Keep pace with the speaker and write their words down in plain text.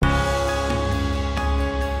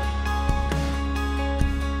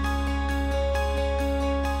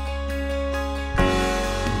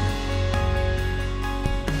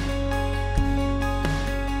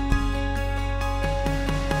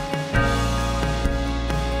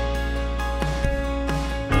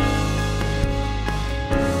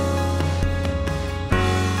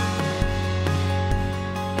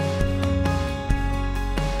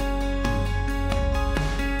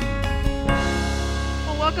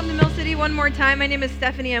welcome to Mill City one more time. My name is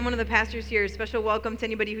Stephanie. I'm one of the pastors here. Special welcome to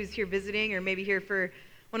anybody who's here visiting or maybe here for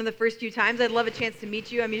one of the first few times. I'd love a chance to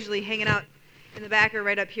meet you. I'm usually hanging out in the back or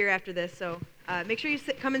right up here after this. So make sure you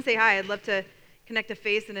come and say hi. I'd love to connect a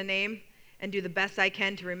face and a name and do the best I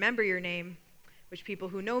can to remember your name, which people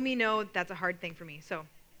who know me know that's a hard thing for me. So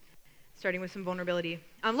starting with some vulnerability.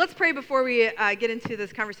 Let's pray before we get into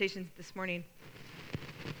this conversation this morning.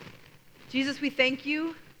 Jesus, we thank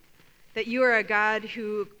you that you are a God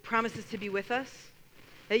who promises to be with us,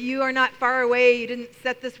 that you are not far away, you didn't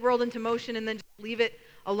set this world into motion and then just leave it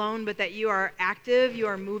alone, but that you are active, you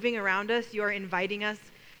are moving around us, you are inviting us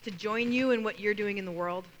to join you in what you're doing in the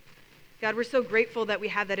world. God, we're so grateful that we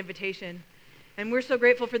have that invitation, and we're so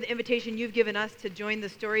grateful for the invitation you've given us to join the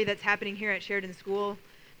story that's happening here at Sheridan School,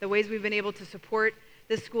 the ways we've been able to support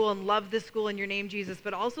this school and love this school in your name, Jesus,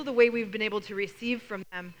 but also the way we've been able to receive from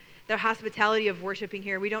them the hospitality of worshiping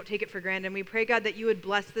here. We don't take it for granted. And we pray, God, that you would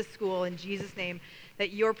bless this school in Jesus' name,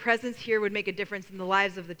 that your presence here would make a difference in the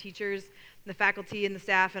lives of the teachers, the faculty, and the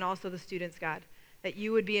staff, and also the students, God, that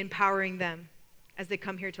you would be empowering them as they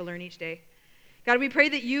come here to learn each day. God, we pray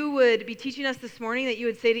that you would be teaching us this morning, that you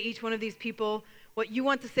would say to each one of these people what you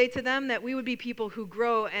want to say to them, that we would be people who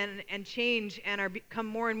grow and change and become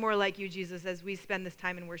more and more like you, Jesus, as we spend this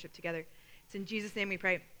time in worship together. It's in Jesus' name we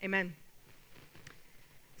pray. Amen.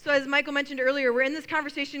 So as Michael mentioned earlier, we're in this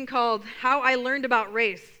conversation called How I Learned About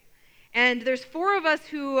Race. And there's four of us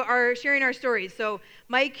who are sharing our stories. So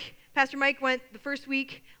Pastor Mike went the first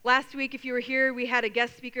week. Last week, if you were here, we had a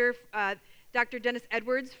guest speaker, Dr. Dennis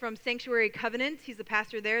Edwards from Sanctuary Covenant. He's the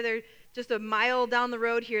pastor there. They're just a mile down the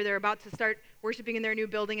road here. They're about to start worshiping in their new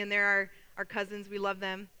building, and they're our cousins. We love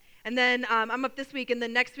them. And then I'm up this week, and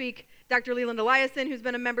then next week, Dr. Leland Eliason, who's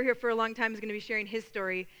been a member here for a long time, is going to be sharing his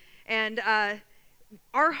story. And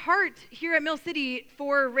our heart here at Mill City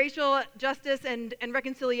for racial justice and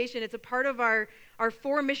reconciliation, it's a part of our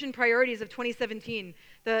four mission priorities of 2017.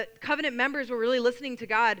 The covenant members were really listening to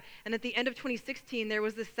God, and at the end of 2016, there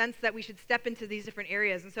was this sense that we should step into these different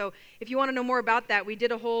areas. And so if you want to know more about that, we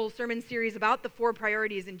did a whole sermon series about the four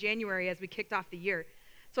priorities in January as we kicked off the year.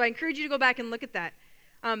 So I encourage you to go back and look at that.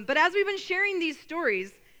 But as we've been sharing these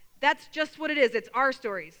stories, that's just what it is. It's our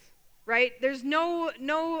stories. Right? There's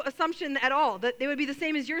no assumption at all that they would be the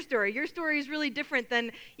same as your story. Your story is really different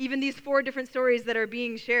than even these four different stories that are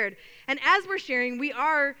being shared. And as we're sharing, we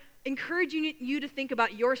are encouraging you to think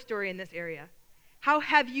about your story in this area. How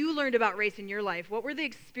have you learned about race in your life? What were the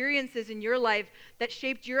experiences in your life that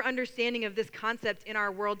shaped your understanding of this concept in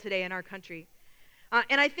our world today, in our country?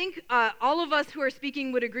 And I think all of us who are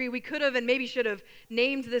speaking would agree we could have and maybe should have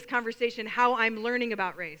named this conversation How I'm Learning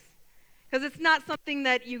About Race. Because it's not something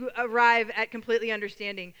that you arrive at completely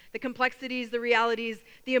understanding. The complexities, the realities,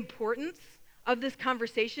 the importance of this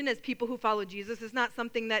conversation as people who follow Jesus is not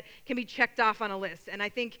something that can be checked off on a list. And I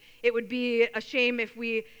think it would be a shame if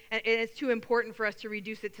it's too important for us to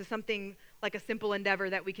reduce it to something like a simple endeavor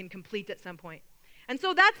that we can complete at some point. And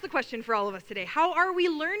so that's the question for all of us today. How are we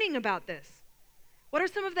learning about this? What are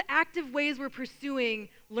some of the active ways we're pursuing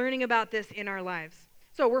learning about this in our lives?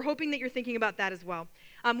 So we're hoping that you're thinking about that as well.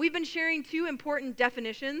 We've been sharing two important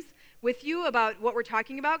definitions with you about what we're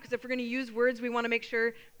talking about, because if we're going to use words, we want to make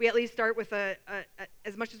sure we at least start with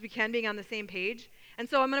as much as we can being on the same page. And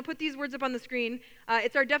so I'm going to put these words up on the screen.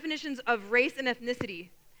 It's our definitions of race and ethnicity.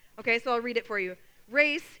 Okay, so I'll read it for you.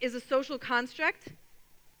 Race is a social construct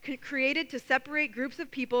created to separate groups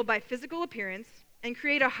of people by physical appearance and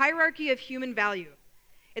create a hierarchy of human value.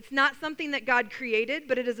 It's not something that God created,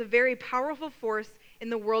 but it is a very powerful force in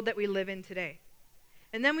the world that we live in today.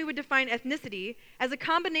 And then we would define ethnicity as a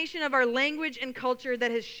combination of our language and culture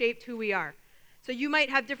that has shaped who we are. So you might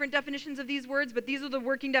have different definitions of these words, but these are the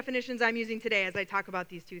working definitions I'm using today as I talk about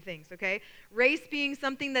these two things, okay? Race being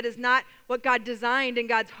something that is not what God designed and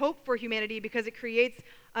God's hope for humanity because it creates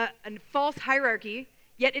a false hierarchy,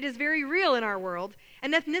 yet it is very real in our world.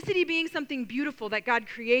 And ethnicity being something beautiful that God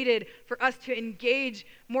created for us to engage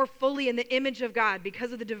more fully in the image of God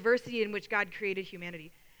because of the diversity in which God created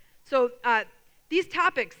humanity. So these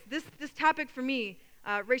topics, this topic for me,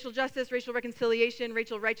 racial justice, racial reconciliation,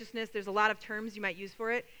 racial righteousness, there's a lot of terms you might use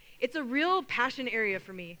for it. It's a real passion area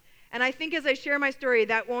for me. And I think as I share my story,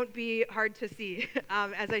 that won't be hard to see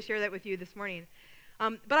as I share that with you this morning.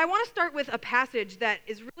 But I want to start with a passage that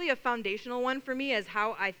is really a foundational one for me as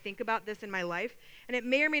how I think about this in my life. And it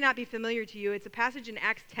may or may not be familiar to you. It's a passage in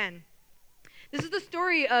Acts 10. This is the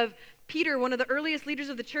story of Peter, one of the earliest leaders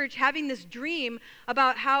of the church, having this dream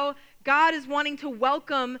about how God is wanting to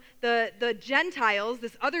welcome the Gentiles,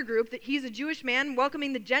 this other group, that he's a Jewish man,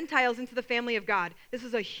 welcoming the Gentiles into the family of God. This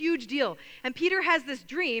is a huge deal. And Peter has this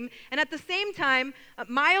dream, and at the same time,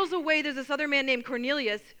 miles away, there's this other man named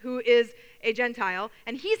Cornelius, who is a Gentile,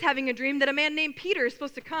 and he's having a dream that a man named Peter is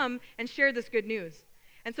supposed to come and share this good news.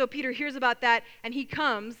 And so Peter hears about that, and he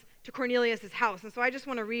comes to Cornelius' house. And so I just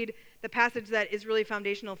want to read the passage that is really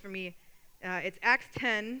foundational for me. It's Acts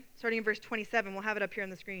 10, starting in verse 27. We'll have it up here on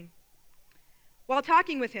the screen. While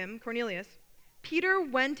talking with him, Cornelius, Peter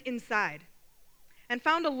went inside and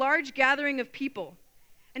found a large gathering of people.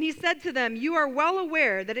 And he said to them, "You are well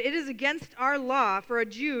aware that it is against our law for a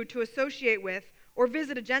Jew to associate with or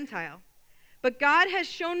visit a Gentile. But God has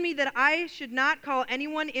shown me that I should not call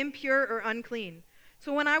anyone impure or unclean.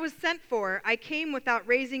 So when I was sent for, I came without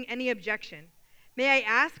raising any objection. May I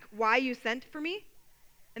ask why you sent for me?"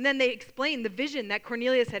 And then they explain the vision that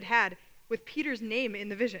Cornelius had had with Peter's name in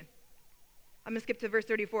the vision. I'm going to skip to verse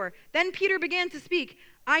 34. Then Peter began to speak.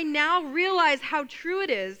 "I now realize how true it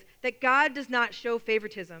is that God does not show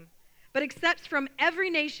favoritism, but accepts from every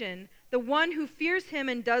nation the one who fears him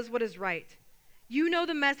and does what is right. You know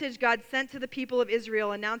the message God sent to the people of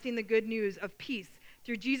Israel, announcing the good news of peace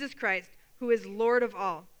through Jesus Christ, who is Lord of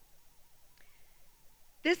all."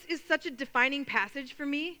 This is such a defining passage for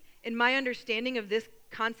me in my understanding of this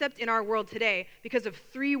concept in our world today because of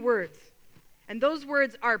 3 words. And those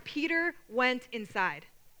words are Peter went inside.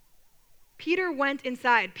 Peter went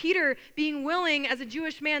inside. Peter being willing as a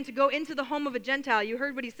Jewish man to go into the home of a Gentile. You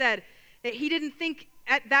heard what he said, that he didn't think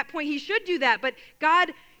at that point he should do that, but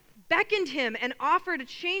God beckoned him and offered a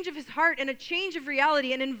change of his heart and a change of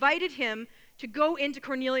reality and invited him to go into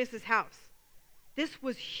Cornelius' house. This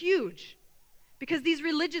was huge because these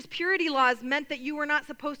religious purity laws meant that you were not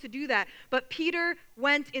supposed to do that, but Peter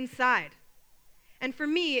went inside. And for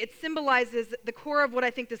me, it symbolizes the core of what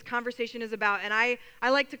I think this conversation is about, and I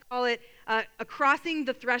like to call it a crossing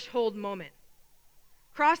the threshold moment.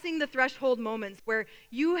 Crossing the threshold moments where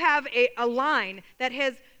you have a line that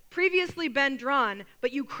has previously been drawn,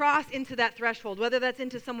 but you cross into that threshold, whether that's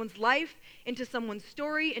into someone's life, into someone's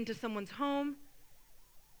story, into someone's home.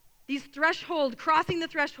 These crossing the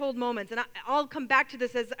threshold moments, and I'll come back to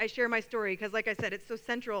this as I share my story, because like I said, it's so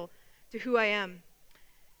central to who I am.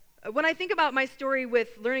 When I think about my story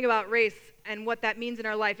with learning about race and what that means in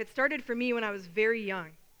our life, it started for me when I was very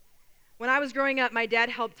young. When I was growing up, my dad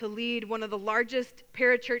helped to lead one of the largest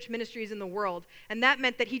parachurch ministries in the world, and that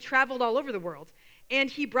meant that he traveled all over the world, and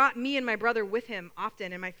he brought me and my brother with him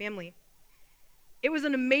often and my family. It was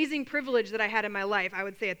an amazing privilege that I had in my life, I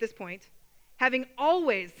would say at this point, having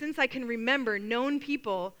always, since I can remember, known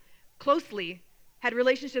people closely, had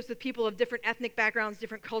relationships with people of different ethnic backgrounds,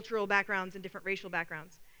 different cultural backgrounds, and different racial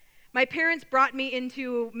backgrounds. My parents brought me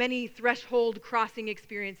into many threshold crossing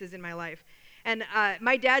experiences in my life. And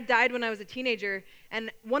my dad died when I was a teenager,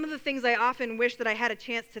 and one of the things I often wish that I had a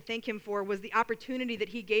chance to thank him for was the opportunity that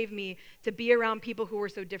he gave me to be around people who were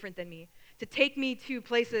so different than me, to take me to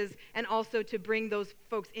places and also to bring those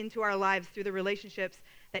folks into our lives through the relationships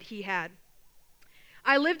that he had.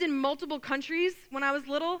 I lived in multiple countries when I was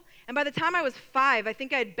little, and by the time I was 5, I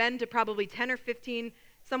think I'd been to probably 10 or 15,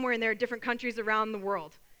 somewhere in there, different countries around the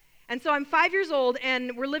world. And so I'm 5 years old,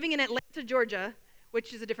 and we're living in Atlanta, Georgia,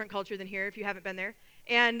 which is a different culture than here if you haven't been there.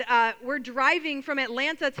 And we're driving from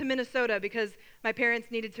Atlanta to Minnesota because my parents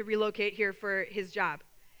needed to relocate here for his job.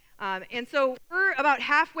 And so we're about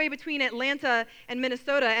halfway between Atlanta and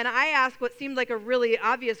Minnesota, and I asked what seemed like a really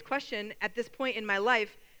obvious question at this point in my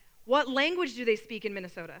life: what language do they speak in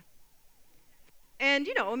Minnesota? And,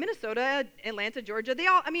 Minnesota, Atlanta, Georgia,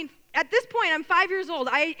 at this point, I'm 5 years old.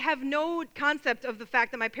 I have no concept of the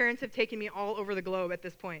fact that my parents have taken me all over the globe at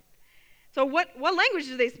this point. So what language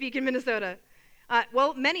do they speak in Minnesota?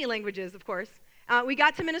 Well, many languages, of course. We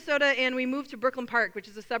got to Minnesota, and we moved to Brooklyn Park, which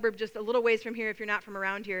is a suburb just a little ways from here if you're not from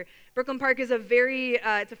around here. Brooklyn Park is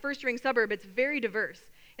it's a first-ring suburb. It's very diverse.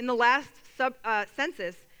 In the last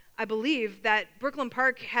census, I believe that Brooklyn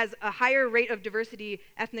Park has a higher rate of diversity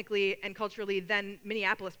ethnically and culturally than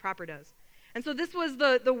Minneapolis proper does. And so this was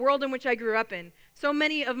the world in which I grew up in. So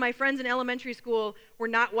many of my friends in elementary school were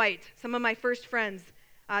not white. Some of my first friends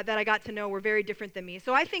that I got to know were very different than me.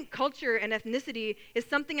 So I think culture and ethnicity is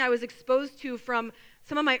something I was exposed to from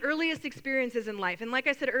some of my earliest experiences in life. And like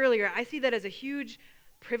I said earlier, I see that as a huge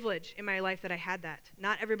privilege in my life that I had that.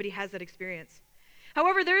 Not everybody has that experience.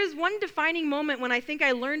 However, there is one defining moment when I think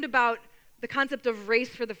I learned about the concept of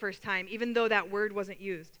race for the first time, even though that word wasn't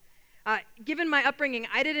used. Given my upbringing,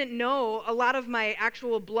 I didn't know a lot of my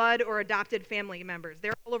actual blood or adopted family members.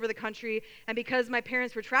 They're all over the country, and because my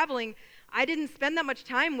parents were traveling, I didn't spend that much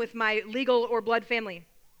time with my legal or blood family.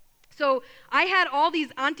 So I had all these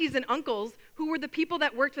aunties and uncles who were the people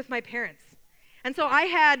that worked with my parents. And so I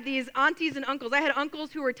had these aunties and uncles. I had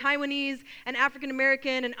uncles who were Taiwanese and African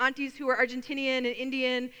American, and aunties who were Argentinian and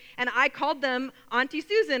Indian, and I called them Auntie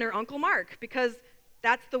Susan or Uncle Mark because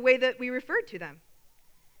that's the way that we referred to them.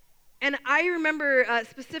 And I remember a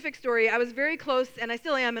specific story. I was very close, and I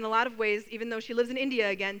still am in a lot of ways, even though she lives in India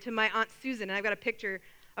again, to my Aunt Susan. And I've got a picture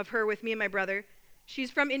of her with me and my brother. She's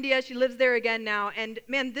from India. She lives there again now. And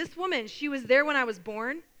man, this woman, she was there when I was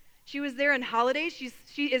born. She was there on holidays.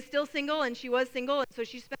 She is still single, and she was single, and so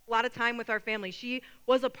she spent a lot of time with our family. She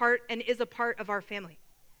was a part and is a part of our family.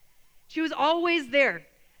 She was always there.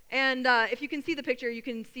 And if you can see the picture, you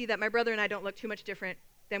can see that my brother and I don't look too much different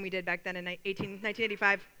than we did back then in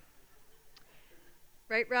 1985.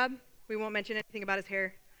 Right, Rob? We won't mention anything about his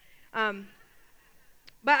hair. But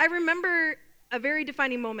I remember a very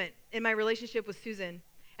defining moment in my relationship with Susan,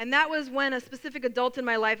 and that was when a specific adult in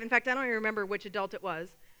my life, in fact, I don't even remember which adult it was,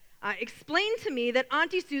 explained to me that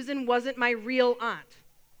Auntie Susan wasn't my real aunt.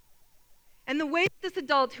 And the way that this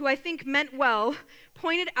adult, who I think meant well,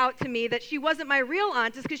 pointed out to me that she wasn't my real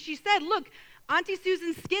aunt is because she said, look, Auntie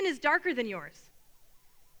Susan's skin is darker than yours.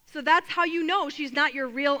 So that's how you know she's not your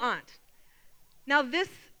real aunt. Now, this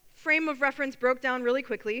frame of reference broke down really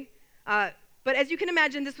quickly, but as you can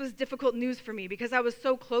imagine, this was difficult news for me because I was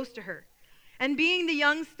so close to her. And being the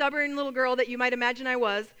young, stubborn little girl that you might imagine I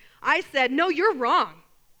was, I said, no, you're wrong.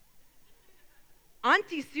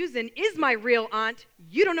 Auntie Susan is my real aunt.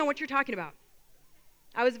 You don't know what you're talking about.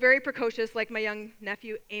 I was very precocious, like my young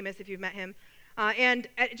nephew Amos, if you've met him, and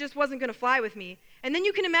it just wasn't going to fly with me. And then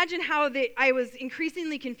you can imagine how I was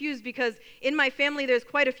increasingly confused because in my family there's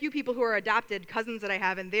quite a few people who are adopted, cousins that I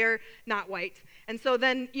have, and they're not white. And so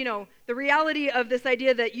then, the reality of this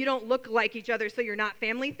idea that you don't look like each other so you're not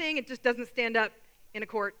family thing, it just doesn't stand up in a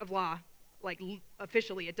court of law. Like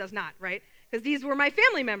officially, it does not, right? Because these were my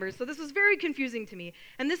family members, so this was very confusing to me.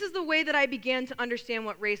 And this is the way that I began to understand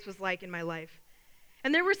what race was like in my life.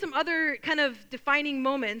 And there were some other kind of defining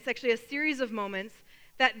moments, actually a series of moments,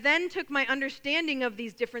 that then took my understanding of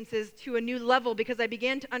these differences to a new level because I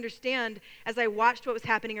began to understand, as I watched what was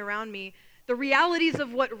happening around me, the realities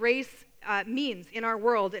of what race means in our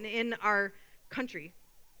world and in our country.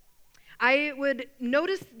 I would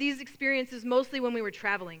notice these experiences mostly when we were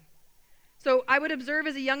traveling. So I would observe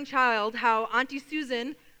as a young child how Auntie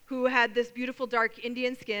Susan, who had this beautiful dark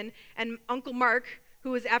Indian skin, and Uncle Mark, who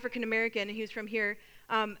was African American and he was from here,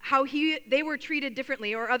 how they were treated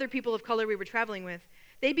differently, or other people of color we were traveling with.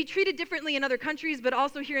 They'd be treated differently in other countries, but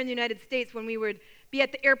also here in the United States when we would be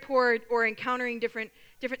at the airport or encountering different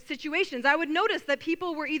situations. I would notice that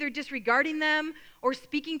people were either disregarding them or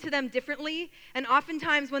speaking to them differently. And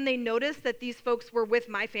oftentimes when they noticed that these folks were with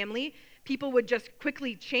my family, people would just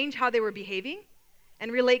quickly change how they were behaving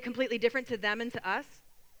and relate completely different to them and to us.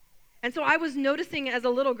 And so I was noticing as a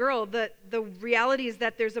little girl that the reality is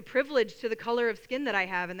that there's a privilege to the color of skin that I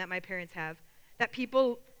have and that my parents have, that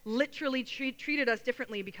people literally treated us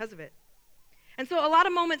differently because of it. And so a lot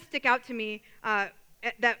of moments stick out to me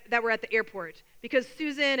that were at the airport because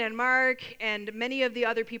Susan and Mark and many of the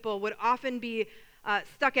other people would often be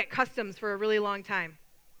stuck at customs for a really long time.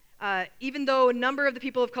 Even though a number of the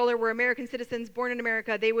people of color were American citizens born in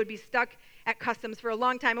America, they would be stuck at customs for a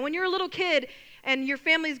long time. And when you're a little kid and your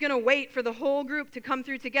family's going to wait for the whole group to come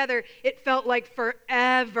through together, it felt like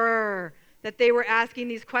forever that they were asking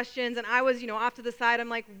these questions. And I was, off to the side. I'm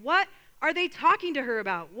like, what are they talking to her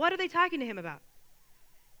about? What are they talking to him about?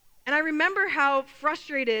 And I remember how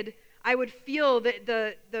frustrated I would feel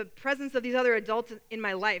the presence of these other adults in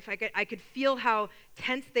my life. I could feel how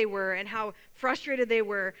tense they were and how frustrated they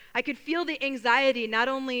were. I could feel the anxiety, not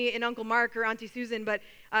only in Uncle Mark or Auntie Susan, but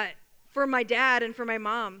for my dad and for my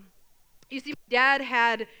mom. You see, my dad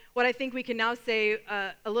had what I think we can now say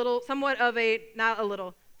somewhat of an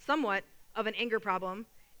anger problem.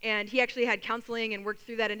 And he actually had counseling and worked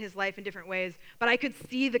through that in his life in different ways. But I could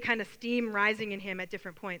see the kind of steam rising in him at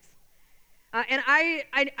different points. And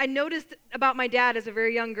I noticed about my dad as a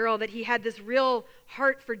very young girl that he had this real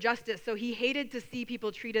heart for justice. So he hated to see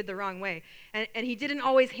people treated the wrong way. And he didn't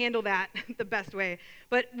always handle that the best way.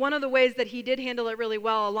 But one of the ways that he did handle it really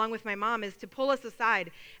well, along with my mom, is to pull us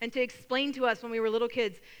aside and to explain to us when we were little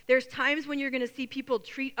kids, there's times when you're going to see people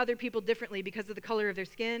treat other people differently because of the color of their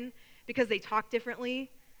skin, because they talk differently,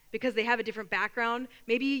 because they have a different background.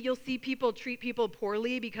 Maybe you'll see people treat people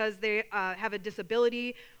poorly because they have a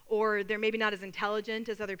disability or they're maybe not as intelligent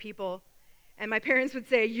as other people. And my parents would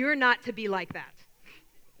say, you're not to be like that.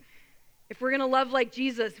 If we're going to love like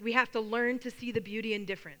Jesus, we have to learn to see the beauty in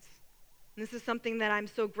difference. And this is something that I'm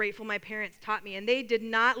so grateful my parents taught me. And they did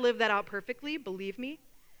not live that out perfectly, believe me.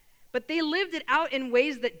 But they lived it out in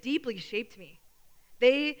ways that deeply shaped me.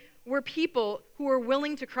 They were people who were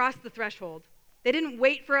willing to cross the threshold. They didn't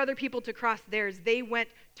wait for other people to cross theirs. They went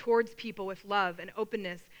towards people with love and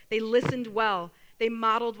openness. They listened well. They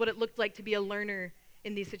modeled what it looked like to be a learner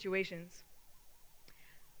in these situations.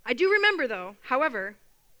 I do remember, though, however,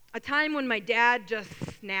 a time when my dad just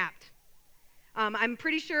snapped. I'm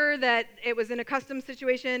pretty sure that it was in a customs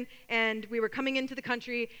situation, and we were coming into the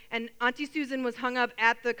country, and Auntie Susan was hung up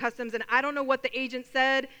at the customs, and I don't know what the agent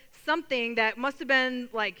said, something that must have been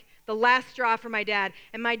like the last straw for my dad,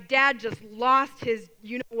 and my dad just lost his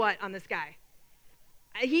you-know-what on this guy.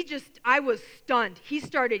 I was stunned. He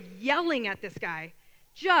started yelling at this guy,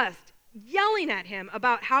 just yelling at him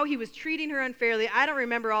about how he was treating her unfairly. I don't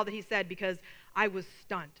remember all that he said because I was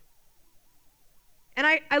stunned. And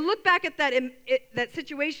I look back at that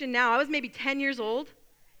situation now. I was maybe 10 years old.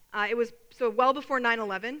 It was so well before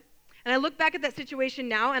 9/11. And I look back at that situation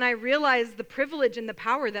now, and I realize the privilege and the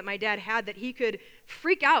power that my dad had, that he could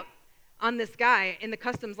freak out on this guy in the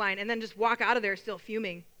customs line and then just walk out of there still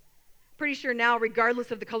fuming. Pretty sure now,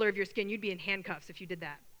 regardless of the color of your skin, you'd be in handcuffs if you did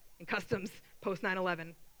that in customs post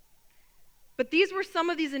 9/11. But these were some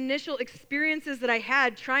of these initial experiences that I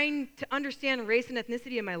had trying to understand race and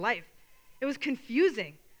ethnicity in my life. It was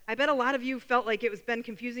confusing. I bet a lot of you felt like it was been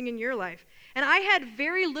confusing in your life. And I had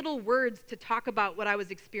very little words to talk about what I was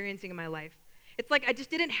experiencing in my life. It's like I just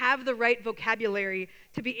didn't have the right vocabulary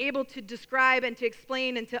to be able to describe and to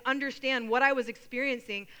explain and to understand what I was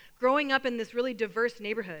experiencing growing up in this really diverse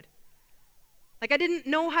neighborhood. Like I didn't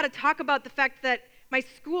know how to talk about the fact that my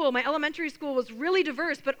school, my elementary school, was really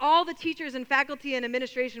diverse, but all the teachers and faculty and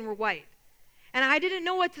administration were white. And I didn't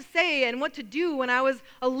know what to say and what to do when I was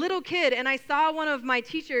a little kid, and I saw one of my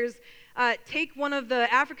teachers take one of the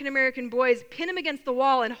African-American boys, pin him against the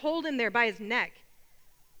wall, and hold him there by his neck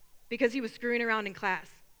because he was screwing around in class.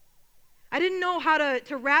 I didn't know how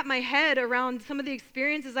to wrap my head around some of the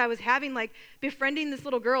experiences I was having, like befriending this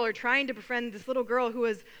little girl or trying to befriend this little girl who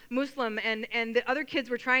was Muslim, and the other kids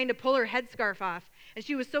were trying to pull her headscarf off, and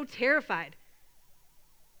she was so terrified.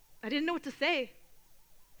 I didn't know what to say.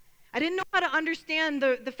 I didn't know how to understand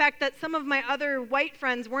the fact that some of my other white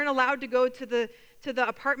friends weren't allowed to go to the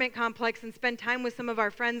apartment complex and spend time with some of our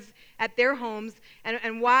friends at their homes,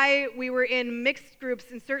 and why we were in mixed groups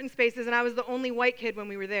in certain spaces and I was the only white kid when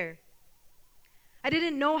we were there. I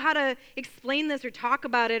didn't know how to explain this or talk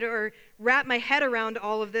about it or wrap my head around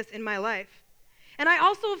all of this in my life. And I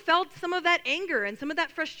also felt some of that anger and some of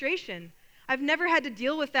that frustration. I've never had to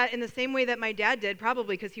deal with that in the same way that my dad did,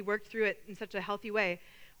 probably because he worked through it in such a healthy way.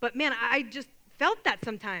 But man, I just felt that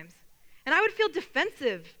sometimes. And I would feel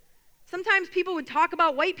defensive. Sometimes people would talk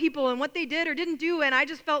about white people and what they did or didn't do, and I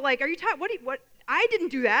just felt like, are you talking, what? I didn't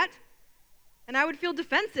do that. And I would feel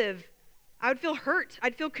defensive. I would feel hurt.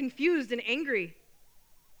 I'd feel confused and angry.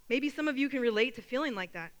 Maybe some of you can relate to feeling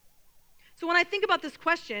like that. So when I think about this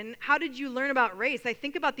question, how did you learn about race? I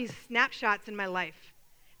think about these snapshots in my life.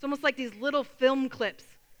 It's almost like these little film clips.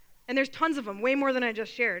 And there's tons of them, way more than I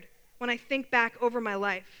just shared, when I think back over my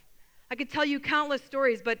life. I could tell you countless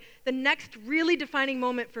stories, but the next really defining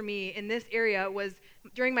moment for me in this area was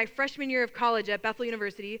during my freshman year of college at Bethel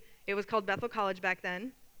University. It was called Bethel College back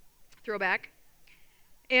then. Throwback.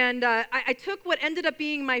 And I took what ended up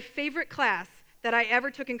being my favorite class that I ever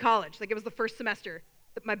took in college. Like, it was the first semester,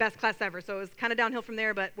 my best class ever. So it was kind of downhill from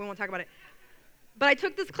there, but we won't talk about it. But I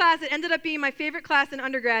took this class. It ended up being my favorite class in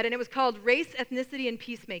undergrad, and it was called Race, Ethnicity, and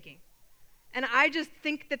Peacemaking. And I just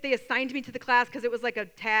think that they assigned me to the class because it was like a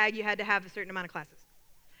tag. You had to have a certain amount of classes.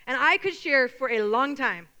 And I could share for a long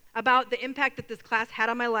time about the impact that this class had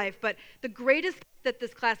on my life, but the greatest that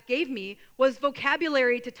this class gave me was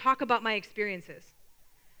vocabulary to talk about my experiences.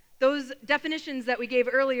 Those definitions that we gave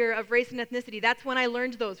earlier of race and ethnicity, that's when I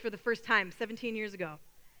learned those for the first time 17 years ago.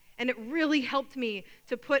 And it really helped me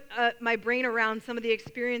to put my brain around some of the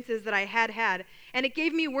experiences that I had. And it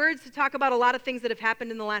gave me words to talk about a lot of things that have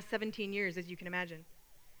happened in the last 17 years, as you can imagine.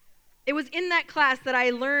 It was in that class that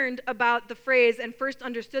I learned about the phrase and first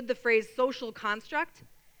understood the phrase social construct.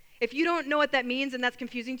 If you don't know what that means and that's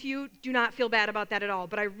confusing to you, do not feel bad about that at all.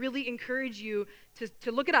 But I really encourage you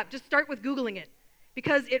to look it up. Just start with Googling it,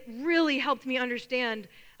 because it really helped me understand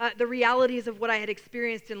the realities of what I had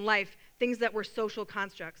experienced in life, things that were social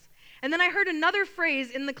constructs. And then I heard another phrase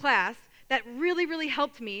in the class that really, really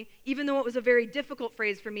helped me, even though it was a very difficult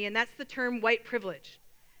phrase for me, and that's the term white privilege.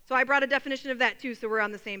 So I brought a definition of that too, so we're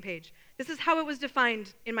on the same page. This is how it was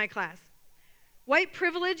defined in my class. White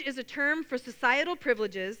privilege is a term for societal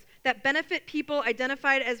privileges that benefit people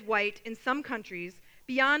identified as white in some countries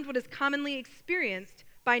beyond what is commonly experienced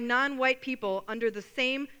by non-white people under the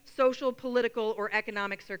same social, political, or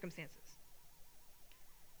economic circumstances.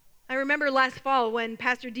 I remember last fall when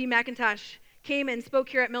Pastor Dee McIntosh came and spoke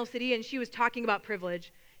here at Mill City, and she was talking about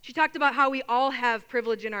privilege. She talked about how we all have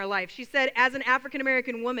privilege in our life. She said as an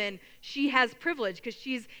African-American woman, she has privilege because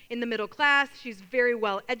she's in the middle class, she's very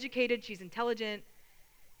well educated, she's intelligent.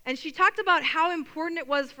 And she talked about how important it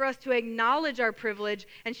was for us to acknowledge our privilege,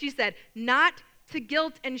 and she said, not to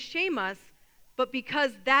guilt and shame us, but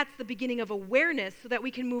because that's the beginning of awareness so that we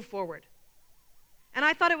can move forward. And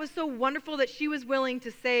I thought it was so wonderful that she was willing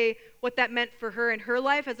to say what that meant for her in her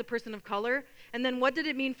life as a person of color, and then what did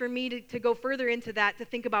it mean for me to go further into that, to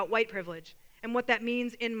think about white privilege and what that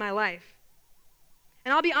means in my life.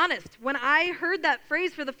 And I'll be honest, when I heard that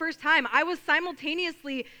phrase for the first time, I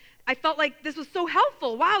felt like this was so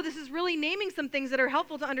helpful. Wow, this is really naming some things that are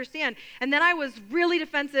helpful to understand. And then I was really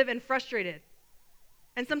defensive and frustrated.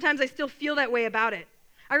 And sometimes I still feel that way about it.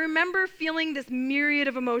 I remember feeling this myriad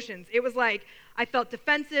of emotions. It was like I felt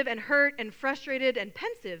defensive and hurt and frustrated and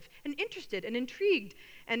pensive and interested and intrigued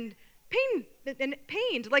and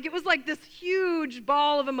pained. Like it was like this huge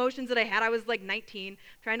ball of emotions that I had. I was like 19,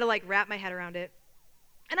 trying to like wrap my head around it.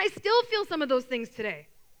 And I still feel some of those things today.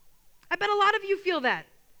 I bet a lot of you feel that.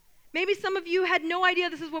 Maybe some of you had no idea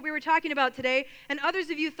this is what we were talking about today, and others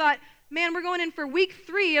of you thought, man, we're going in for week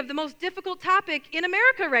 3 of the most difficult topic in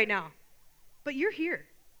America right now. But you're here.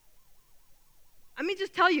 Let me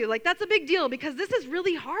just tell you, like, that's a big deal because this is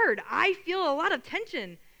really hard. I feel a lot of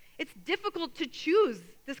tension. It's difficult to choose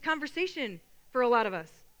this conversation for a lot of us.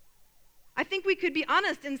 I think we could be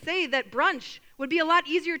honest and say that brunch would be a lot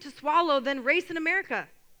easier to swallow than race in America.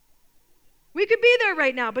 We could be there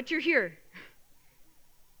right now, but you're here.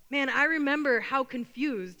 Man, I remember how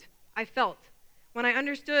confused I felt when I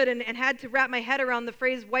understood and had to wrap my head around the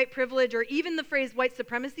phrase white privilege or even the phrase white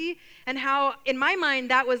supremacy, and how in my mind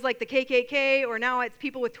that was like the KKK, or now it's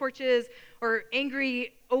people with torches or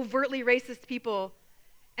angry, overtly racist people.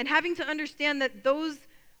 And having to understand that those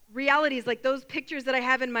realities, like those pictures that I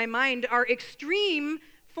have in my mind, are extreme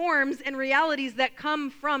forms and realities that come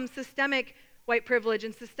from systemic white privilege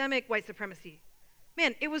and systemic white supremacy.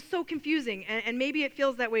 Man, it was so confusing, and maybe it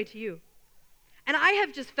feels that way to you. And I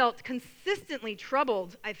have just felt consistently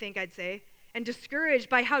troubled, I think I'd say, and discouraged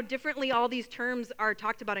by how differently all these terms are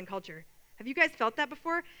talked about in culture. Have you guys felt that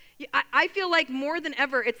before? I feel like more than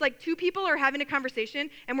ever, it's like two people are having a conversation,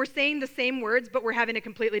 and we're saying the same words, but we're having a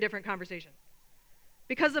completely different conversation.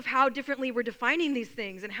 Because of how differently we're defining these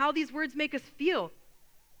things and how these words make us feel.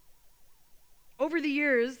 Over the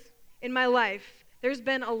years in my life, there's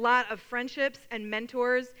been a lot of friendships and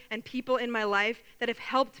mentors and people in my life that have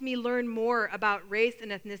helped me learn more about race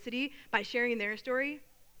and ethnicity by sharing their story.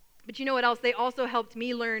 But you know what else? They also helped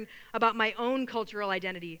me learn about my own cultural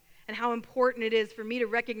identity and how important it is for me to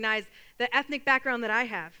recognize the ethnic background that I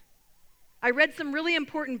have. I read some really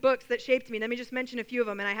important books that shaped me. Let me just mention a few of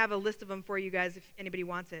them, and I have a list of them for you guys if anybody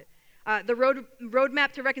wants it. The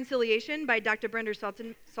Roadmap to Reconciliation by Dr. Brenda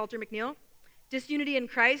Salter McNeil. Disunity in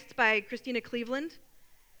Christ by Christina Cleveland.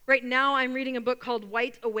 Right now I'm reading a book called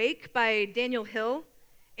White Awake by Daniel Hill,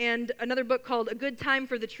 and another book called A Good Time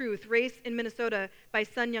for the Truth, Race in Minnesota by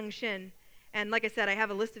Sun Young Shin. And like I said, I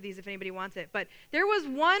have a list of these if anybody wants it. But there was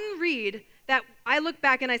one read that I look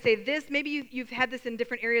back and I say, this, maybe you've had this in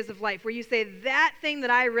different areas of life, where you say, that thing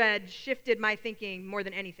that I read shifted my thinking more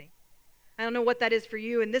than anything. I don't know what that is for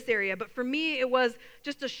you in this area, but for me, it was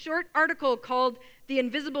just a short article called The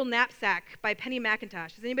Invisible Knapsack by Penny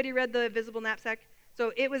McIntosh. Has anybody read The Invisible Knapsack?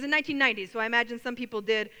 So it was in 1990, so I imagine some people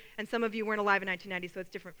did, and some of you weren't alive in 1990, so it's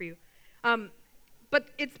different for you. But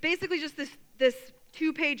it's basically just this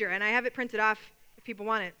two-pager, and I have it printed off if people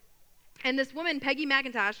want it. And this woman, Peggy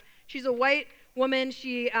McIntosh, she's a white woman.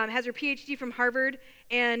 She has her PhD from Harvard,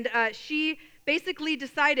 and she basically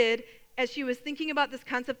decided, as she was thinking about this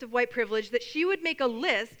concept of white privilege, that she would make a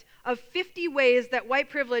list of 50 ways that white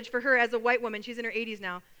privilege, for her as a white woman, she's in her 80s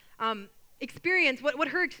now, experience, what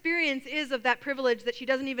her experience is of that privilege that she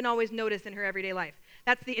doesn't even always notice in her everyday life.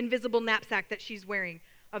 That's the invisible knapsack that she's wearing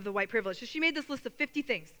of the white privilege. So she made this list of 50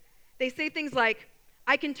 things. They say things like,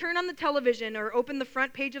 I can turn on the television or open the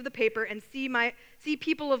front page of the paper and see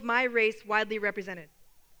people of my race widely represented.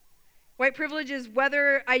 White privilege is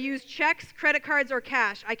whether I use checks, credit cards, or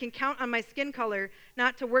cash, I can count on my skin color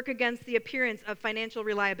not to work against the appearance of financial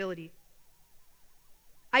reliability.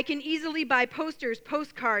 I can easily buy posters,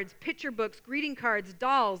 postcards, picture books, greeting cards,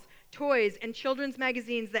 dolls, toys, and children's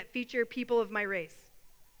magazines that feature people of my race.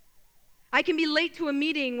 I can be late to a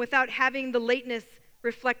meeting without having the lateness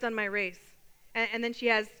reflect on my race. And then she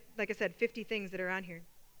has, like I said, 50 things that are on here.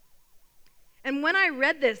 And when I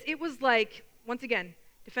read this, it was like, once again,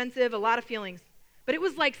 defensive, a lot of feelings. But it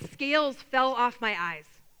was like scales fell off my eyes.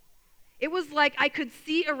 It was like I could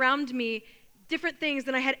see around me different things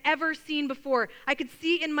than I had ever seen before. I could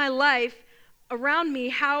see in my life around me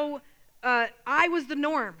how I was the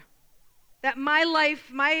norm. That my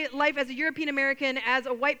life as a European American, as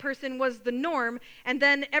a white person, was the norm, and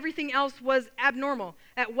then everything else was abnormal.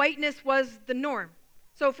 That whiteness was the norm.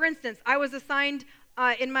 So, for instance, I was assigned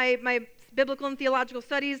in my biblical and theological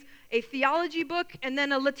studies a theology book and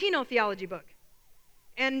then a Latino theology book.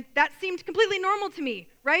 And that seemed completely normal to me,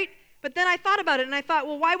 right? But then I thought about it and I thought,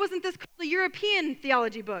 well, why wasn't this called a European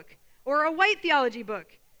theology book or a white theology book?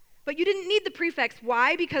 But you didn't need the prefix.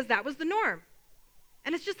 Why? Because that was the norm.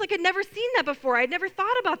 And it's just like I'd never seen that before. I'd never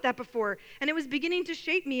thought about that before. And it was beginning to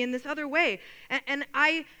shape me in this other way. And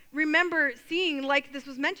I remember seeing, like this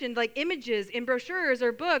was mentioned, like images in brochures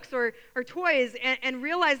or books or toys and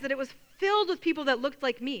realized that it was filled with people that looked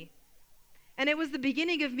like me. And it was the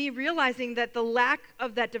beginning of me realizing that the lack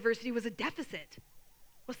of that diversity was a deficit,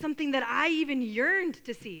 was something that I even yearned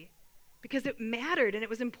to see because it mattered and it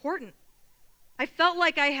was important. I felt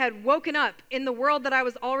like I had woken up in the world that I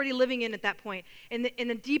was already living in at that point,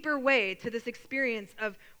 in a deeper way to this experience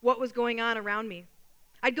of what was going on around me.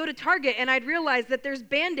 I'd go to Target and I'd realize that there's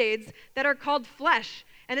Band-Aids that are called flesh,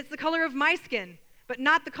 and it's the color of my skin, but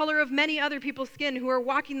not the color of many other people's skin who are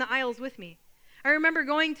walking the aisles with me. I remember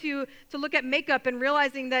going to look at makeup and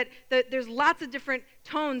realizing that there's lots of different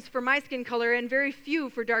tones for my skin color and very few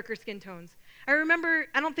for darker skin tones. I remember,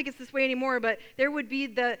 I don't think it's this way anymore, but there would be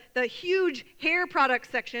the huge hair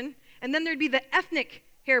product section, and then there'd be the ethnic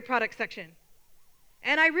hair product section.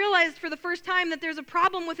 And I realized for the first time that there's a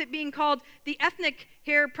problem with it being called the ethnic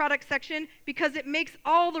hair product section because it makes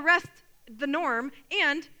all the rest the norm,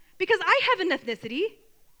 and because I have an ethnicity.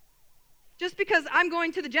 Just because I'm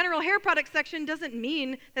going to the general hair product section doesn't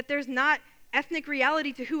mean that there's not ethnic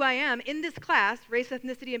reality to who I am. In this class, Race,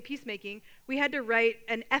 Ethnicity, and Peacemaking, we had to write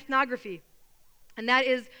an ethnography. And that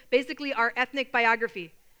is basically our ethnic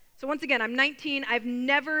biography. So once again, I'm 19. I've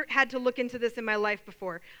never had to look into this in my life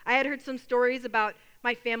before. I had heard some stories about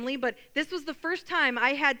my family, but this was the first time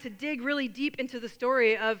I had to dig really deep into the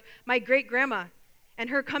story of my great-grandma and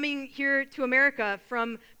her coming here to America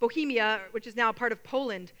from Bohemia, which is now a part of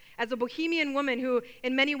Poland, as a Bohemian woman who,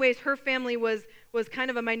 in many ways, her family was kind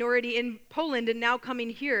of a minority in Poland and now coming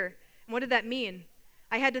here. And what did that mean?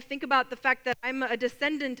 I had to think about the fact that I'm a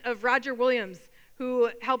descendant of Roger Williams, who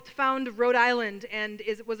helped found Rhode Island and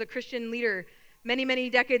was a Christian leader many, many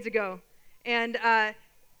decades ago. And I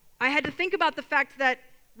had to think about the fact that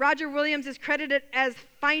Roger Williams is credited as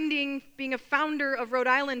being a founder of Rhode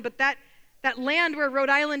Island, but that land where Rhode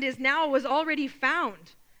Island is now was already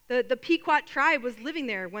found. The Pequot tribe was living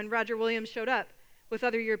there when Roger Williams showed up with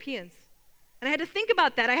other Europeans. And I had to think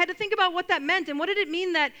about that. I had to think about what that meant, and what did it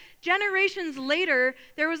mean that generations later,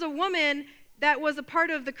 there was a woman that was a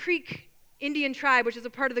part of the Creek Indian tribe, which is a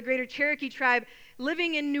part of the greater Cherokee tribe,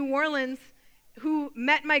 living in New Orleans, who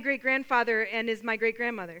met my great-grandfather and is my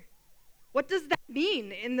great-grandmother. What does that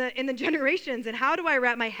mean in the generations, and how do I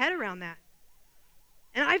wrap my head around that?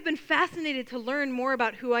 And I've been fascinated to learn more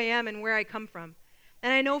about who I am and where I come from.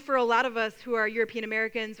 And I know for a lot of us who are European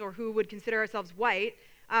Americans or who would consider ourselves white,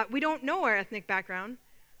 we don't know our ethnic background.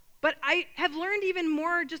 But I have learned even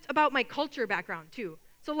more just about my culture background, too.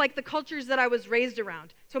 So like the cultures that I was raised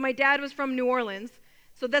around. So my dad was from New Orleans.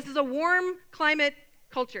 So this is a warm climate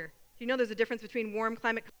culture. Do you know there's a difference between warm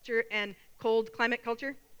climate culture and cold climate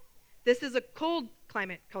culture? This is a cold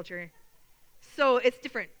climate culture. So it's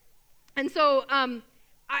different. And so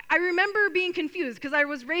I remember being confused because I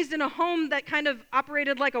was raised in a home that kind of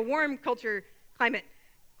operated like a warm climate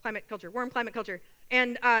culture.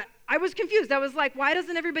 And I was confused. I was like, why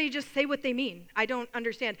doesn't everybody just say what they mean? I don't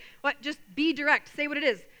understand. Just be direct. Say what it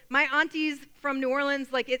is. My aunties from New Orleans,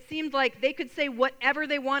 it seemed like they could say whatever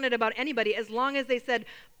they wanted about anybody as long as they said,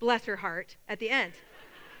 bless her heart, at the end.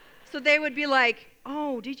 So they would be like,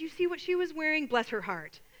 oh, did you see what she was wearing? Bless her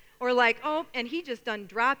heart. Or like, oh, and he just done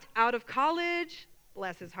dropped out of college.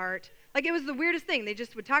 Bless his heart. It was the weirdest thing. They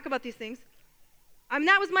just would talk about these things.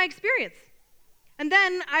 That was my experience. And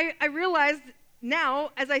then I realized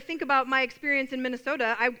now, as I think about my experience in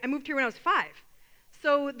Minnesota, I moved here when I was 5.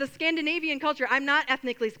 So the Scandinavian culture, I'm not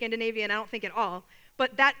ethnically Scandinavian, I don't think at all,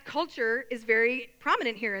 but that culture is very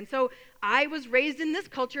prominent here. And so I was raised in this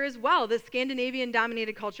culture as well, this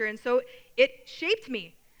Scandinavian-dominated culture, and so it shaped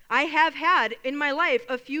me. I have had, in my life,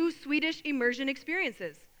 a few Swedish immersion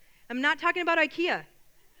experiences. I'm not talking about IKEA.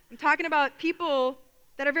 I'm talking about people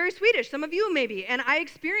that are very Swedish, some of you maybe, and I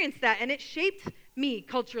experienced that, and it shaped me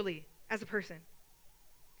culturally as a person.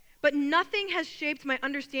 But nothing has shaped my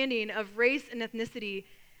understanding of race and ethnicity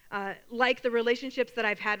like the relationships that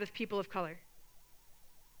I've had with people of color.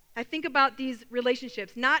 I think about these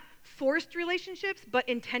relationships, not forced relationships, but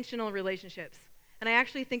intentional relationships. And I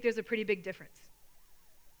actually think there's a pretty big difference.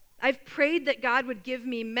 I've prayed that God would give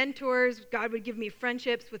me mentors, God would give me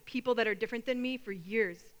friendships with people that are different than me for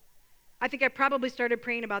years. I think I probably started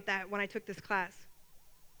praying about that when I took this class.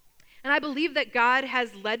 And I believe that God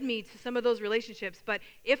has led me to some of those relationships, but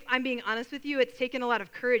if I'm being honest with you, it's taken a lot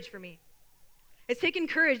of courage for me. It's taken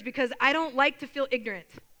courage because I don't like to feel ignorant.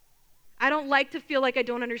 I don't like to feel like I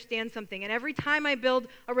don't understand something. And every time I build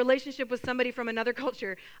a relationship with somebody from another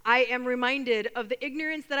culture, I am reminded of the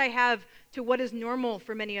ignorance that I have to what is normal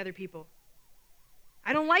for many other people.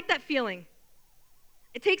 I don't like that feeling.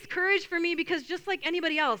 It takes courage for me because just like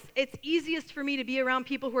anybody else, it's easiest for me to be around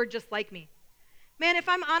people who are just like me. Man, if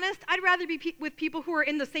I'm honest, I'd rather be with people who are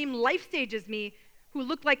in the same life stage as me, who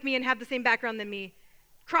look like me and have the same background than me.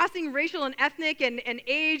 Crossing racial and ethnic and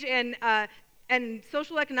age and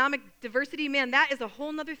social economic diversity, man, that is a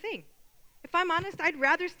whole nother thing. If I'm honest, I'd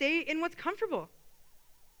rather stay in what's comfortable.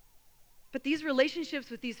 But these relationships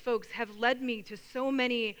with these folks have led me to so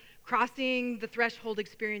many crossing the threshold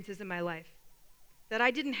experiences in my life that I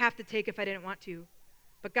didn't have to take if I didn't want to,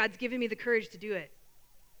 but God's given me the courage to do it.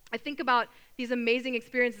 I think about these amazing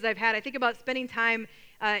experiences I've had. I think about spending time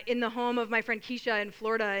in the home of my friend Keisha in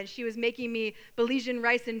Florida, and she was making me Belizean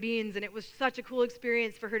rice and beans, and it was such a cool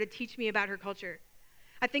experience for her to teach me about her culture.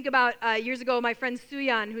 I think about years ago, my friend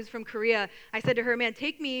Suyan, who's from Korea. I said to her, man,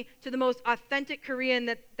 take me to the most authentic Korean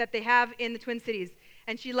that they have in the Twin Cities.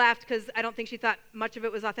 And she laughed because I don't think she thought much of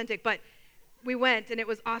it was authentic, but we went, and it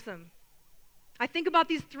was awesome. I think about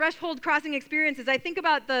these threshold crossing experiences. I think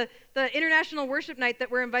about the international worship night that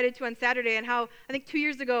we're invited to on Saturday and how I think 2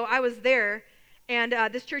 years ago I was there, and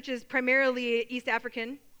this church is primarily East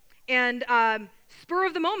African. And spur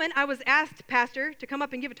of the moment, I was asked, Pastor, to come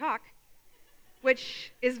up and give a talk,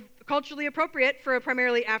 which is culturally appropriate for a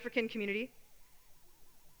primarily African community.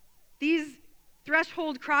 These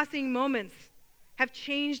threshold crossing moments have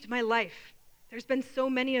changed my life. There's been so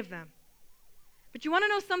many of them. But you want to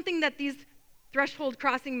know something that these threshold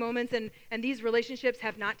crossing moments and these relationships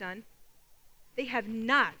have not done? They have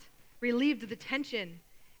not relieved the tension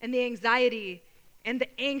and the anxiety and the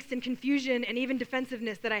angst and confusion and even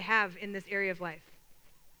defensiveness that I have in this area of life.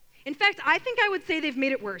 In fact, I think I would say they've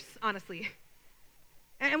made it worse, honestly.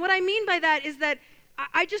 And what I mean by that is that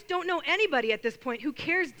I just don't know anybody at this point who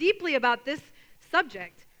cares deeply about this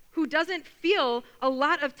subject, who doesn't feel a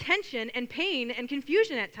lot of tension and pain and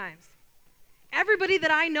confusion at times. Everybody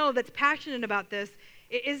that I know that's passionate about this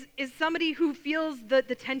is somebody who feels the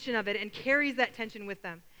tension of it and carries that tension with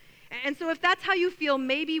them. And so if that's how you feel,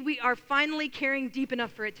 maybe we are finally caring deep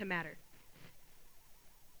enough for it to matter.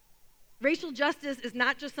 Racial justice is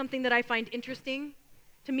not just something that I find interesting.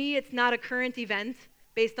 To me, it's not a current event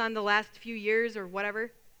based on the last few years or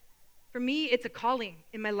whatever. For me, it's a calling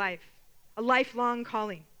in my life, a lifelong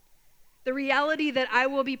calling. The reality that I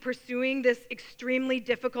will be pursuing this extremely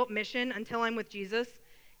difficult mission until I'm with Jesus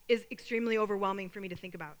is extremely overwhelming for me to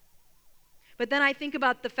think about. But then I think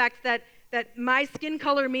about the fact that my skin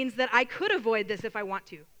color means that I could avoid this if I want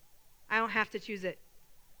to. I don't have to choose it.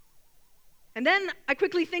 And then I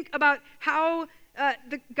quickly think about how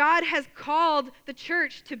God has called the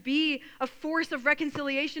church to be a force of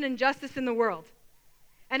reconciliation and justice in the world.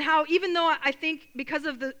 And how even though I think because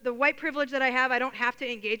of the white privilege that I have, I don't have to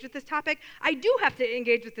engage with this topic, I do have to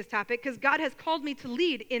engage with this topic because God has called me to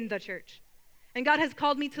lead in the church. And God has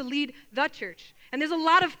called me to lead the church. And there's a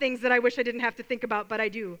lot of things that I wish I didn't have to think about, but I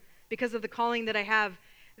do because of the calling that I have,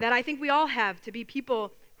 that I think we all have to be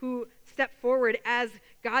people who step forward as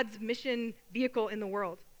God's mission vehicle in the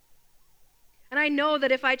world. And I know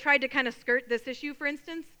that if I tried to kind of skirt this issue, for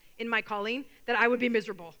instance, in my calling, that I would be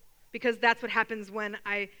miserable. Because that's what happens when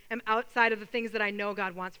I am outside of the things that I know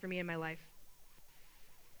God wants for me in my life.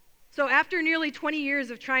 So after nearly 20 years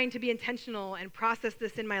of trying to be intentional and process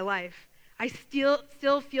this in my life, I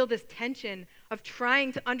still feel this tension of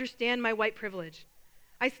trying to understand my white privilege.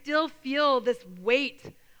 I still feel this weight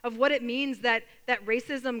of what it means that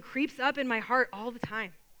racism creeps up in my heart all the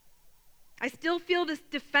time. I still feel this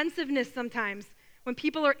defensiveness sometimes when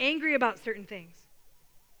people are angry about certain things.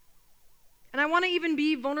 And I want to even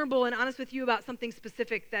be vulnerable and honest with you about something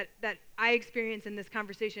specific that I experience in this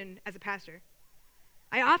conversation as a pastor.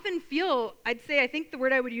 I often feel, I think the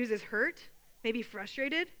word I would use is hurt, maybe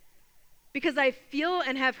frustrated, because I feel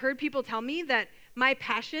and have heard people tell me that my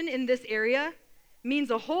passion in this area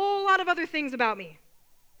means a whole lot of other things about me.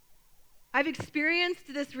 I've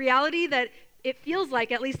experienced this reality that it feels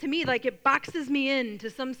like, at least to me, like it boxes me into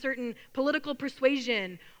some certain political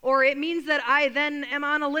persuasion, or it means that I then am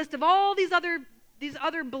on a list of all these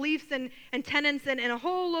other beliefs and tenets and a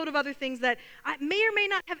whole load of other things that may or may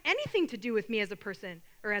not have anything to do with me as a person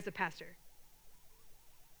or as a pastor.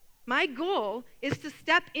 My goal is to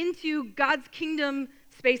step into God's kingdom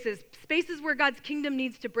spaces where God's kingdom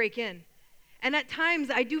needs to break in. And at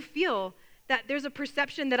times I do feel that there's a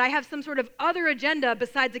perception that I have some sort of other agenda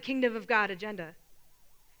besides the kingdom of God agenda.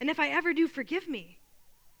 And if I ever do, forgive me,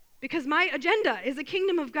 because my agenda is a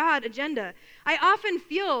kingdom of God agenda. I often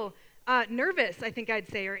feel nervous, I think I'd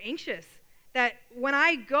say, or anxious, that when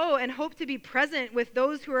I go and hope to be present with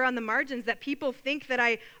those who are on the margins, that people think that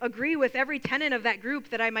I agree with every tenet of that group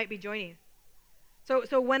that I might be joining.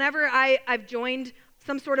 So whenever I've joined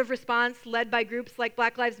some sort of response led by groups like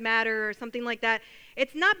Black Lives Matter or something like that,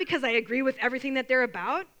 it's not because I agree with everything that they're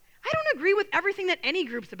about. I don't agree with everything that any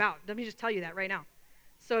group's about. Let me just tell you that right now.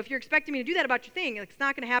 So if you're expecting me to do that about your thing, it's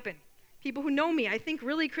not going to happen. People who know me, I think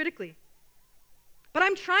really critically. But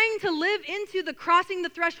I'm trying to live into the crossing the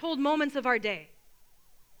threshold moments of our day.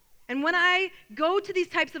 And when I go to these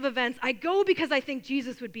types of events, I go because I think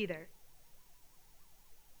Jesus would be there.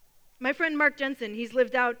 My friend Mark Jensen, he's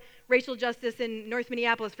lived out racial justice in North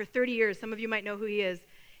Minneapolis for 30 years. Some of you might know who he is.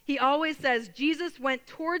 He always says, Jesus went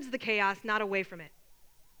towards the chaos, not away from it.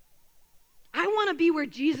 I want to be where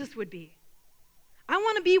Jesus would be. I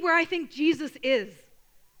want to be where I think Jesus is.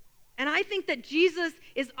 And I think that Jesus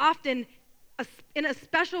is often, in a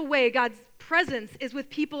special way, God's presence is with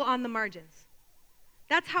people on the margins.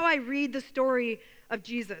 That's how I read the story of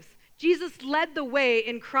Jesus. Jesus led the way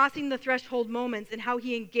in crossing the threshold moments and how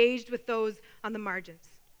he engaged with those on the margins.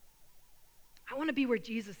 I want to be where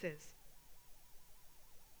Jesus is.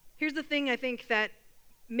 Here's the thing I think that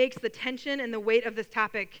makes the tension and the weight of this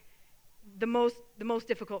topic the most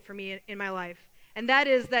difficult for me in my life. And that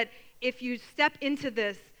is that if you step into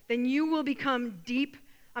this, then you will become deep,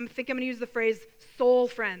 I'm going to use the phrase, soul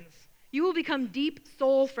friends. You will become deep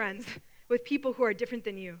soul friends with people who are different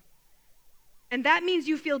than you. And that means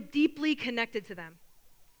you feel deeply connected to them.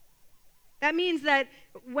 That means that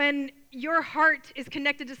when your heart is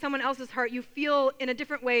connected to someone else's heart, you feel in a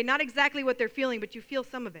different way, not exactly what they're feeling, but you feel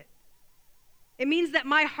some of it. It means that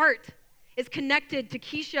my heart is connected to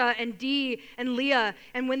Keisha and Dee and Leah,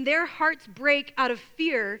 and when their hearts break out of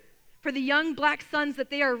fear for the young black sons that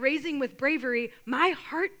they are raising with bravery, my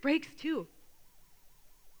heart breaks too.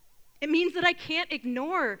 It means that I can't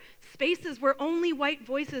ignore spaces where only white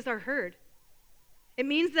voices are heard. It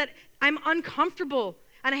means that I'm uncomfortable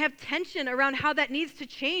and I have tension around how that needs to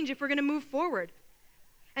change if we're going to move forward.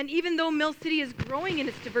 And even though Mill City is growing in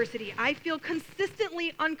its diversity, I feel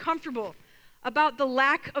consistently uncomfortable about the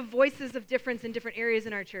lack of voices of difference in different areas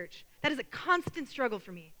in our church. That is a constant struggle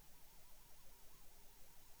for me.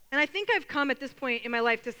 And I think I've come at this point in my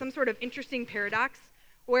life to some sort of interesting paradox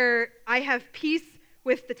where I have peace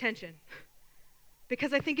with the tension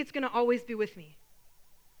because I think it's going to always be with me.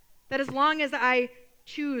 That as long as I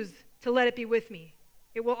choose to let it be with me,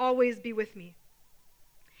 it will always be with me.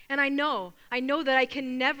 And I know that I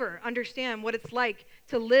can never understand what it's like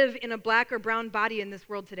to live in a black or brown body in this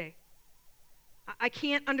world today. I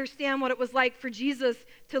can't understand what it was like for Jesus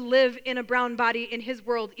to live in a brown body in his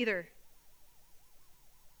world either.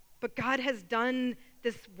 But God has done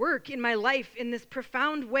this work in my life in this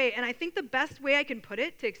profound way. And I think the best way I can put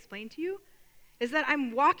it to explain to you is that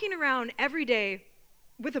I'm walking around every day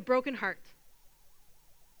with a broken heart.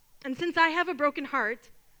 And since I have a broken heart,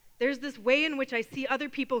 there's this way in which I see other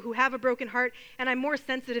people who have a broken heart, and I'm more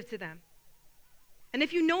sensitive to them. And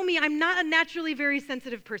if you know me, I'm not a naturally very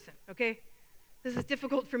sensitive person, okay? This is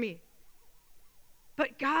difficult for me.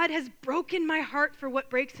 But God has broken my heart for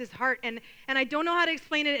what breaks his heart, and I don't know how to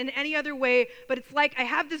explain it in any other way, but it's like I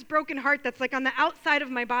have this broken heart that's like on the outside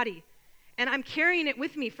of my body, and I'm carrying it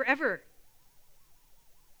with me forever.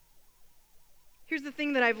 Here's the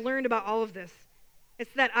thing that I've learned about all of this.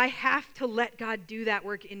 It's that I have to let God do that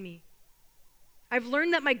work in me. I've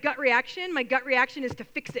learned that my gut reaction is to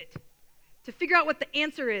fix it, to figure out what the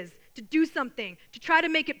answer is, to do something, to try to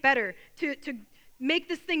make it better, to make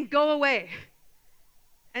this thing go away.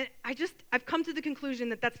 And I've come to the conclusion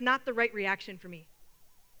that that's not the right reaction for me.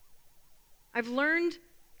 I've learned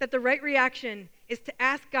that the right reaction is to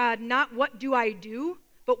ask God, not what do I do,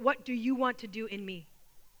 but what do you want to do in me?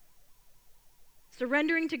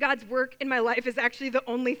 Surrendering to God's work in my life is actually the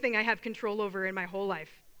only thing I have control over in my whole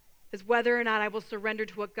life, is whether or not I will surrender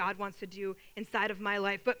to what God wants to do inside of my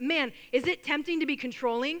life. But man, is it tempting to be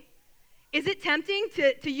controlling? Is it tempting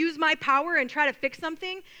to use my power and try to fix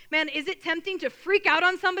something? Man, is it tempting to freak out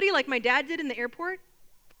on somebody like my dad did in the airport?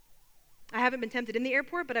 I haven't been tempted in the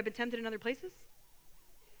airport, but I've been tempted in other places.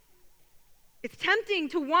 It's tempting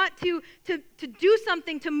to want to do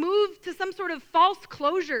something, to move to some sort of false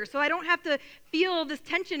closure so I don't have to feel this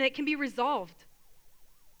tension. It can be resolved.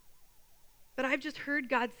 But I've just heard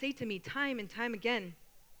God say to me time and time again,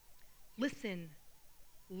 listen,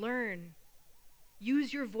 learn,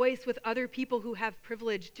 use your voice with other people who have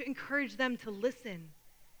privilege to encourage them to listen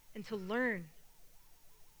and to learn.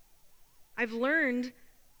 I've learned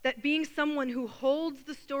that being someone who holds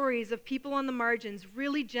the stories of people on the margins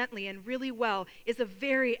really gently and really well is a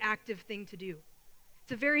very active thing to do.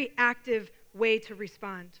 It's a very active way to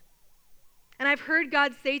respond. And I've heard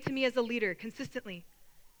God say to me as a leader consistently,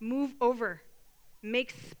 move over,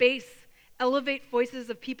 make space, elevate voices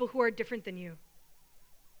of people who are different than you.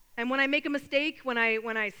 And when I make a mistake, when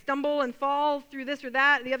I stumble and fall through this or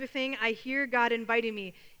that, the other thing, I hear God inviting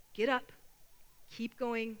me, get up, keep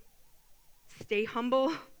going, stay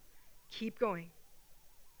humble, keep going.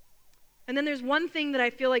 And then there's one thing that I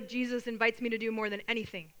feel like Jesus invites me to do more than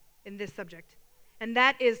anything in this subject, and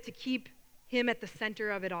that is to keep him at the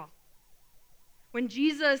center of it all. When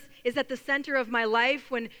Jesus is at the center of my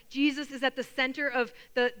life, when Jesus is at the center of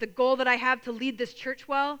the goal that I have to lead this church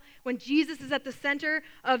well, when Jesus is at the center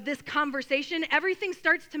of this conversation, everything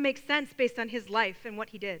starts to make sense based on his life and what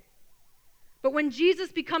he did. But when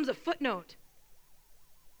Jesus becomes a footnote,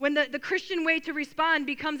 when the Christian way to respond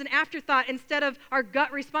becomes an afterthought instead of our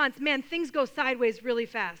gut response, man, things go sideways really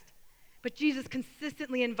fast. But Jesus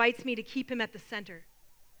consistently invites me to keep him at the center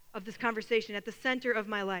of this conversation, at the center of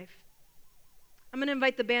my life. I'm going to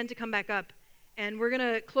invite the band to come back up, and we're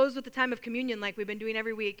going to close with the time of communion like we've been doing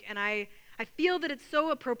every week, and I feel that it's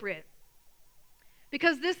so appropriate.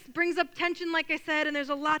 Because this brings up tension, like I said, and there's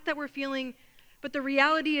a lot that we're feeling, but the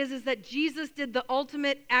reality is that Jesus did the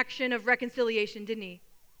ultimate action of reconciliation, didn't he?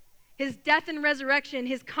 His death and resurrection,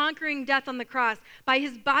 his conquering death on the cross, by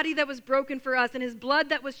his body that was broken for us and his blood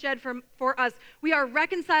that was shed for us, we are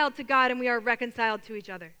reconciled to God and we are reconciled to each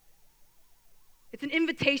other. It's an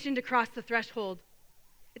invitation to cross the threshold.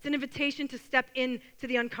 It's an invitation to step into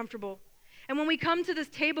the uncomfortable. And when we come to this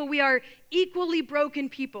table, we are equally broken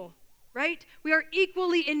people, right? We are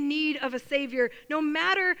equally in need of a Savior, no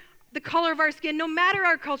matter the color of our skin, no matter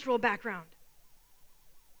our cultural background.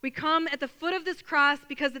 We come at the foot of this cross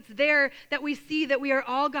because it's there that we see that we are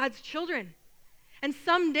all God's children. And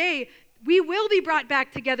someday, we will be brought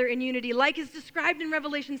back together in unity, like is described in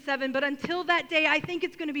Revelation 7. But until that day, I think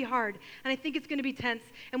it's going to be hard, and I think it's going to be tense.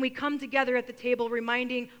 And we come together at the table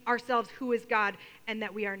reminding ourselves who is God and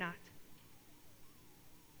that we are not.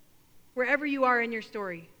 Wherever you are in your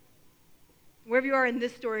story, wherever you are in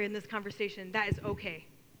this story, in this conversation, that is okay.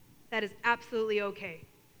 That is absolutely okay.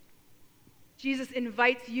 Jesus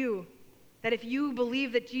invites you that if you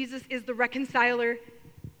believe that Jesus is the reconciler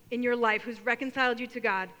in your life, who's reconciled you to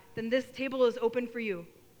God, then this table is open for you.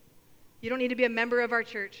 You don't need to be a member of our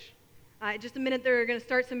church. In just a minute, they're going to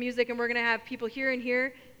start some music, and we're going to have people here and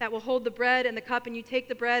here that will hold the bread and the cup, and you take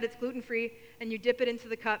the bread, it's gluten-free, and you dip it into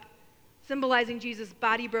the cup, symbolizing Jesus'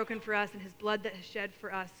 body broken for us and his blood that has shed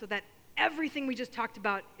for us, so that everything we just talked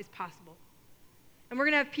about is possible. And we're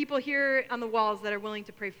going to have people here on the walls that are willing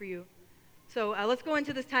to pray for you. So let's go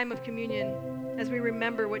into this time of communion as we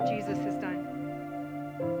remember what Jesus has done.